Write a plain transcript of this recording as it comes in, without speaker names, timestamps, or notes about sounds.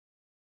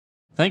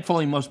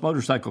Thankfully, most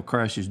motorcycle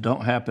crashes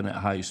don't happen at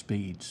high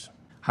speeds.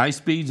 High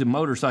speeds in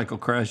motorcycle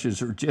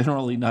crashes are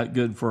generally not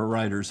good for a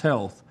rider's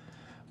health.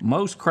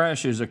 Most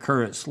crashes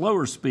occur at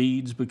slower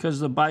speeds because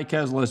the bike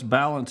has less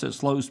balance at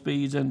slow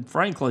speeds, and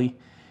frankly,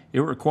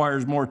 it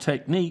requires more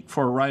technique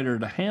for a rider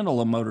to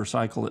handle a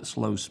motorcycle at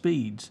slow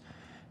speeds.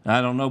 Now,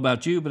 I don't know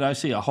about you, but I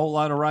see a whole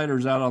lot of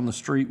riders out on the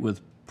street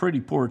with pretty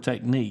poor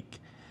technique.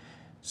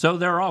 So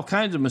there are all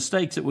kinds of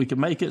mistakes that we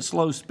can make at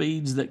slow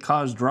speeds that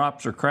cause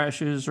drops or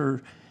crashes,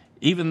 or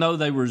even though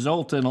they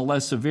result in a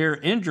less severe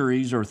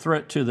injuries or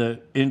threat to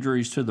the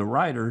injuries to the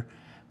rider,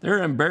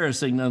 they're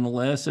embarrassing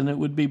nonetheless, and it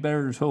would be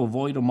better to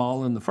avoid them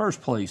all in the first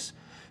place.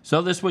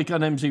 So this week on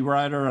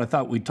MCrider, I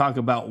thought we'd talk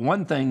about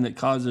one thing that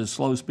causes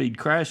slow speed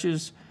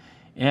crashes,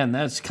 and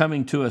that's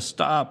coming to a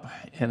stop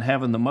and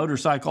having the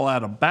motorcycle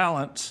out of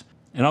balance.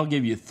 And I'll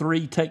give you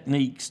 3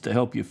 techniques to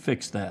help you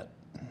fix that.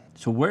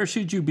 So where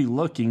should you be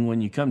looking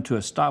when you come to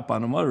a stop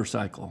on a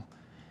motorcycle?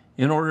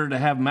 In order to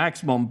have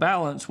maximum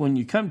balance, when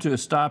you come to a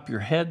stop,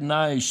 your head and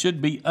eyes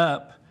should be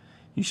up.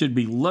 You should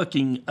be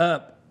looking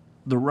up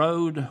the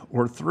road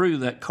or through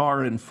that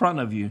car in front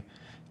of you,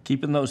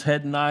 keeping those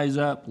head and eyes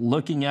up,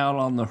 looking out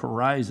on the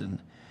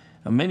horizon.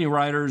 Now, many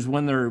riders,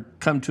 when they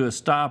come to a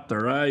stop,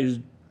 their eyes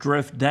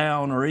drift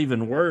down, or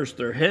even worse,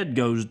 their head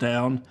goes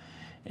down,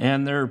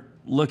 and they're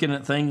looking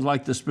at things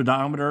like the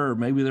speedometer, or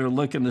maybe they're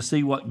looking to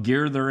see what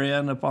gear they're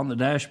in up on the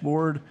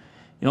dashboard.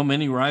 You know,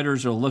 many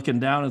riders are looking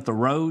down at the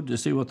road to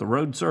see what the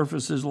road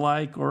surface is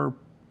like, or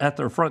at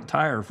their front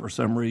tire for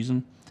some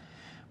reason.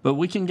 But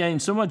we can gain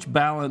so much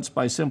balance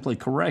by simply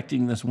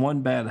correcting this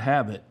one bad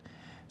habit.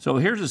 So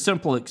here's a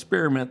simple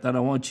experiment that I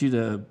want you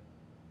to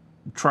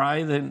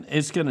try. Then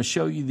it's going to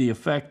show you the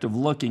effect of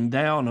looking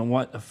down and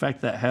what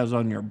effect that has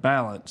on your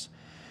balance.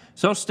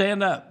 So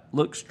stand up,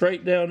 look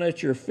straight down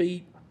at your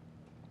feet,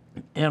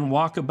 and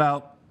walk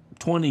about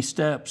 20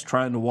 steps,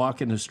 trying to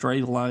walk in as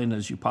straight a line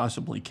as you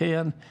possibly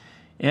can.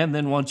 And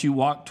then once you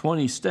walk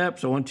 20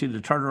 steps, I want you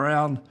to turn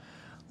around,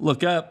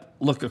 look up,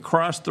 look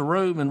across the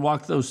room, and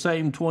walk those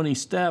same 20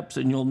 steps,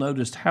 and you'll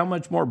notice how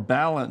much more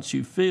balance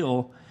you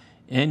feel,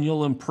 and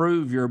you'll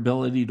improve your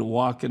ability to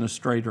walk in a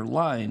straighter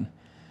line.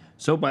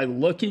 So by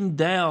looking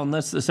down,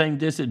 that's the same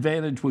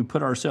disadvantage we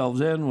put ourselves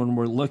in when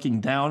we're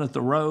looking down at the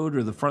road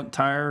or the front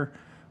tire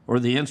or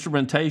the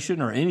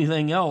instrumentation or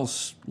anything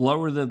else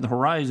lower than the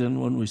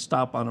horizon when we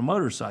stop on a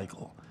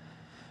motorcycle.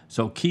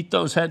 So keep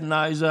those head and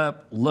eyes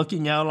up.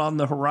 Looking out on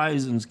the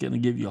horizon is going to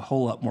give you a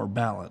whole lot more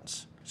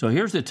balance. So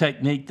here's a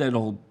technique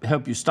that'll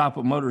help you stop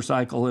a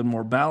motorcycle in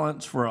more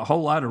balance for a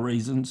whole lot of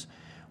reasons.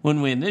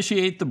 When we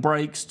initiate the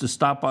brakes to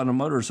stop on a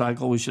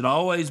motorcycle, we should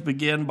always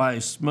begin by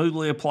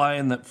smoothly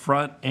applying that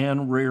front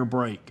and rear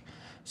brake.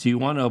 So you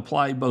want to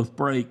apply both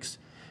brakes.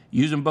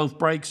 Using both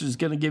brakes is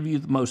going to give you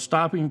the most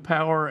stopping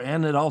power,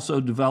 and it also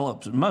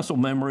develops muscle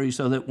memory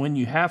so that when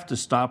you have to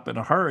stop in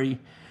a hurry,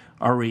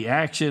 our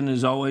reaction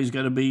is always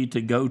going to be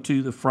to go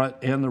to the front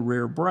and the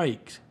rear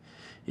brakes.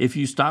 If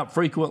you stop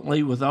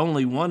frequently with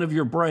only one of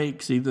your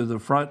brakes, either the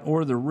front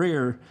or the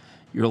rear,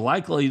 you're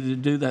likely to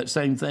do that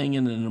same thing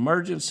in an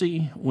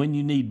emergency when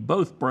you need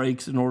both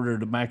brakes in order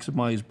to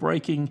maximize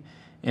braking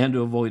and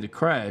to avoid a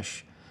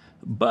crash.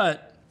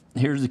 But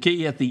here's the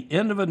key: at the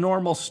end of a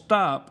normal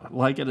stop,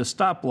 like at a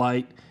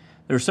stoplight,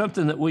 there's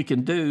something that we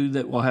can do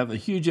that will have a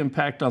huge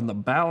impact on the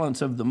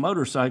balance of the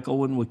motorcycle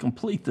when we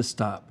complete the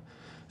stop.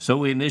 So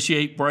we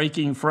initiate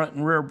braking, front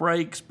and rear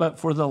brakes, but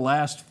for the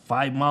last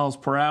 5 miles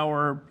per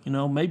hour,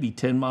 maybe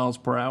 10 miles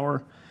per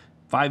hour,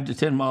 5 to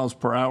 10 miles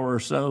per hour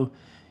or so,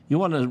 you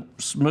want to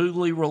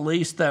smoothly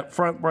release that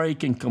front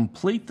brake and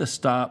complete the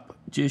stop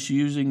just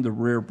using the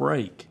rear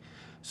brake.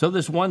 So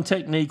this one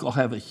technique will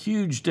have a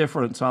huge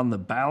difference on the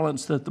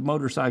balance that the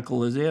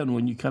motorcycle is in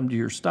when you come to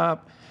your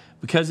stop,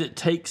 because it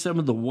takes some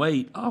of the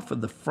weight off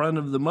of the front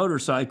of the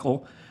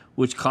motorcycle,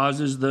 which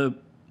causes the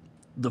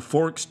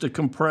forks to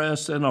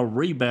compress and a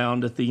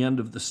rebound at the end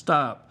of the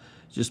stop.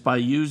 Just by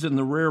using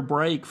the rear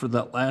brake for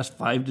that last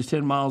 5 to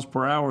 10 miles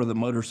per hour, the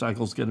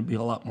motorcycle is going to be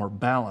a lot more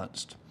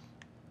balanced.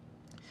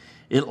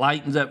 It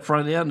lightens that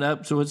front end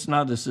up so it's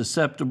not as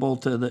susceptible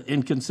to the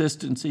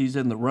inconsistencies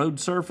in the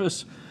road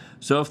surface.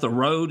 So if the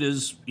road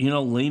is,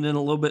 leaning a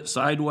little bit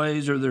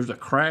sideways, or there's a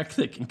crack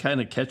that can kind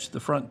of catch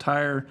the front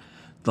tire,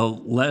 the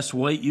less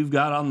weight you've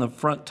got on the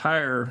front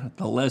tire,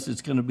 the less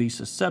it's going to be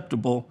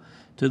susceptible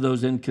to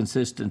those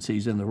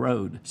inconsistencies in the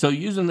road. So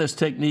using this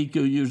technique,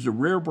 you'll use the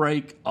rear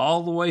brake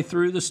all the way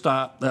through the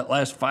stop, that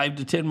last 5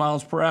 to 10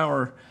 miles per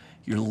hour.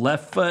 Your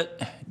left foot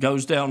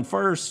goes down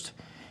first,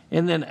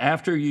 and then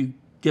after you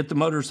get the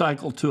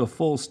motorcycle to a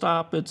full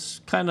stop, it's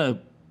kind of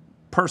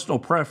personal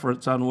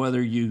preference on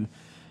whether you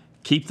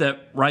keep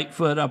that right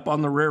foot up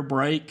on the rear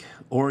brake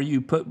or you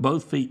put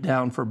both feet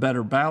down for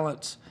better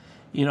balance.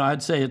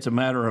 I'd say it's a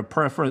matter of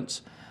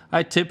preference.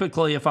 I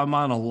typically, if I'm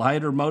on a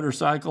lighter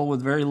motorcycle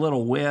with very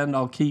little wind,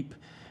 I'll keep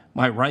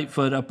my right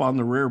foot up on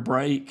the rear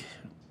brake,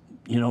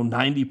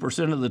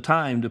 90% of the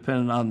time,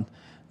 depending on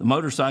the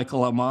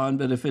motorcycle I'm on.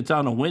 But if it's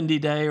on a windy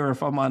day, or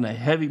if I'm on a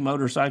heavy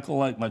motorcycle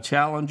like my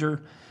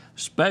Challenger,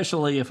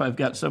 especially if I've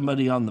got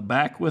somebody on the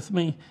back with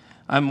me,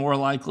 I'm more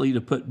likely to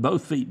put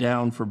both feet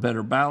down for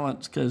better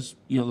balance because,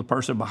 the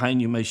person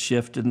behind you may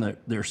shift in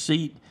their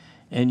seat,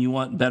 and you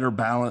want better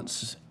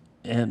balance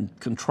and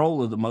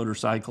control of the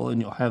motorcycle,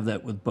 and you'll have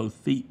that with both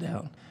feet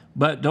down.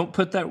 But don't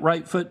put that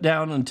right foot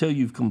down until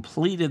you've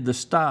completed the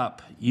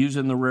stop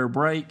using the rear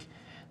brake.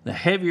 The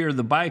heavier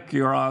the bike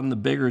you're on, the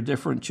bigger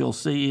difference you'll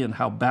see in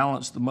how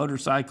balanced the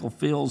motorcycle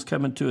feels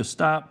coming to a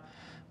stop.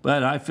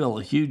 But I feel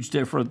a huge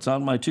difference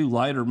on my 2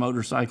 lighter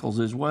motorcycles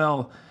as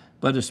well,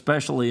 but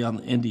especially on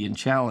the Indian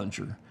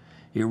Challenger.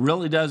 It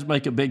really does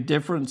make a big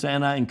difference,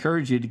 and I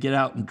encourage you to get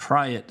out and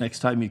try it next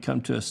time you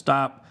come to a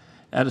stop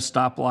at a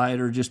stoplight,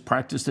 or just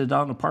practice it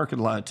on a parking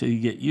lot till you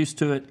get used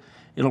to it.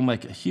 It'll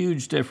make a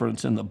huge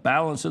difference in the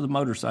balance of the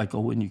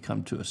motorcycle when you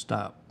come to a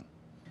stop.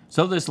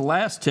 So this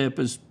last tip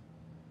is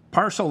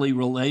partially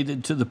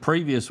related to the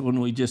previous one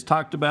we just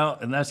talked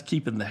about, and that's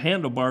keeping the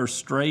handlebars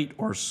straight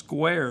or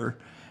square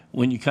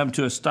when you come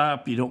to a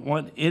stop. You don't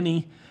want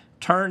any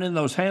turn in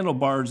those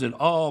handlebars at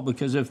all,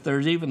 because if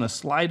there's even a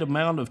slight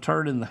amount of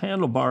turn in the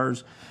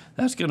handlebars,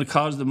 that's going to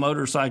cause the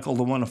motorcycle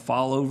to want to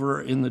fall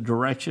over in the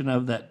direction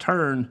of that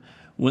turn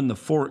when the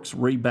forks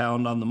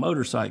rebound on the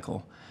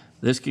motorcycle.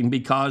 This can be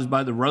caused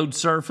by the road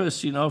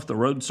surface. If the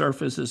road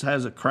surface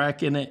has a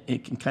crack in it,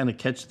 it can kind of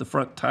catch the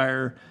front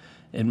tire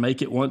and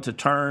make it want to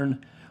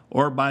turn,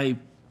 or by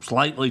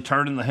slightly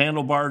turning the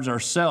handlebars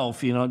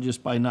ourselves,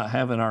 just by not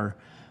having our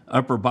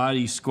upper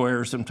body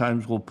square.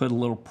 Sometimes we'll put a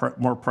little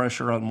more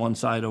pressure on one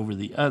side over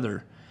the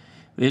other.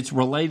 It's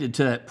related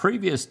to that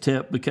previous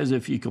tip, because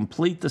if you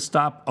complete the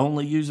stop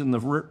only using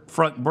the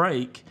front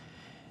brake,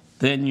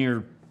 then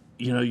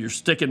you're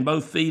sticking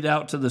both feet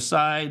out to the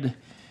side,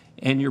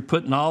 and you're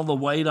putting all the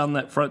weight on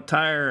that front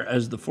tire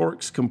as the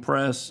forks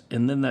compress,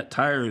 and then that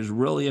tire is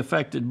really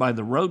affected by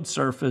the road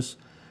surface,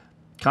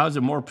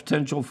 causing more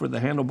potential for the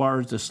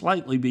handlebars to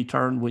slightly be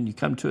turned when you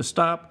come to a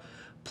stop.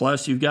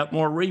 Plus, you've got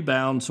more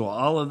rebound, so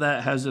all of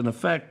that has an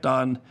effect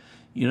on,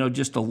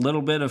 just a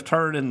little bit of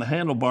turn in the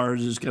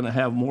handlebars is going to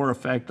have more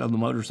effect on the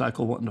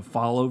motorcycle wanting to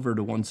fall over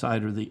to one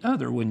side or the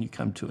other when you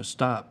come to a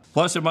stop.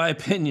 Plus, in my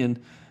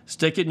opinion,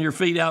 sticking your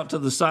feet out to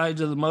the sides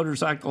of the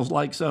motorcycles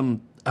like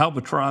some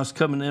albatross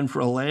coming in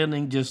for a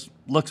landing just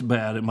looks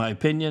bad, in my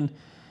opinion.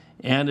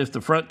 And if the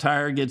front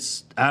tire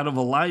gets out of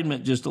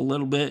alignment just a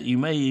little bit, you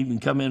may even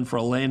come in for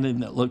a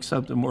landing that looks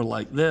something more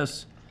like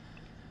this.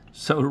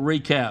 So to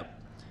recap,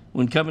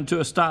 when coming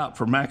to a stop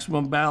for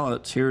maximum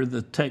balance, here are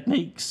the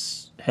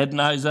techniques. Head and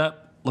eyes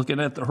up, looking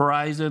at the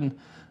horizon,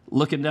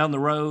 looking down the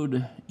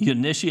road. You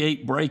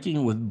initiate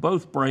braking with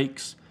both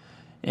brakes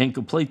and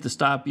complete the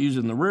stop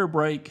using the rear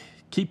brake.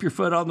 Keep your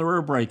foot on the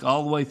rear brake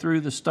all the way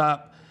through the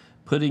stop,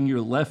 putting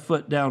your left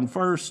foot down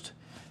first,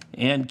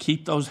 and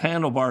keep those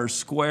handlebars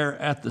square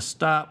at the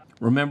stop.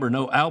 Remember,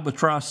 no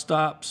albatross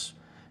stops.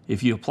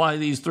 If you apply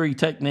these 3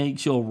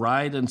 techniques, you'll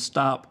ride and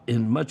stop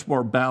in much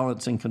more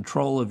balance and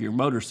control of your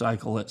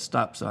motorcycle at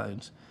stop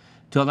signs.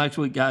 Till next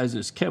week, guys,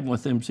 it's Kevin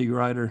with MC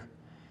Rider,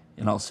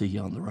 and I'll see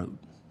you on the road.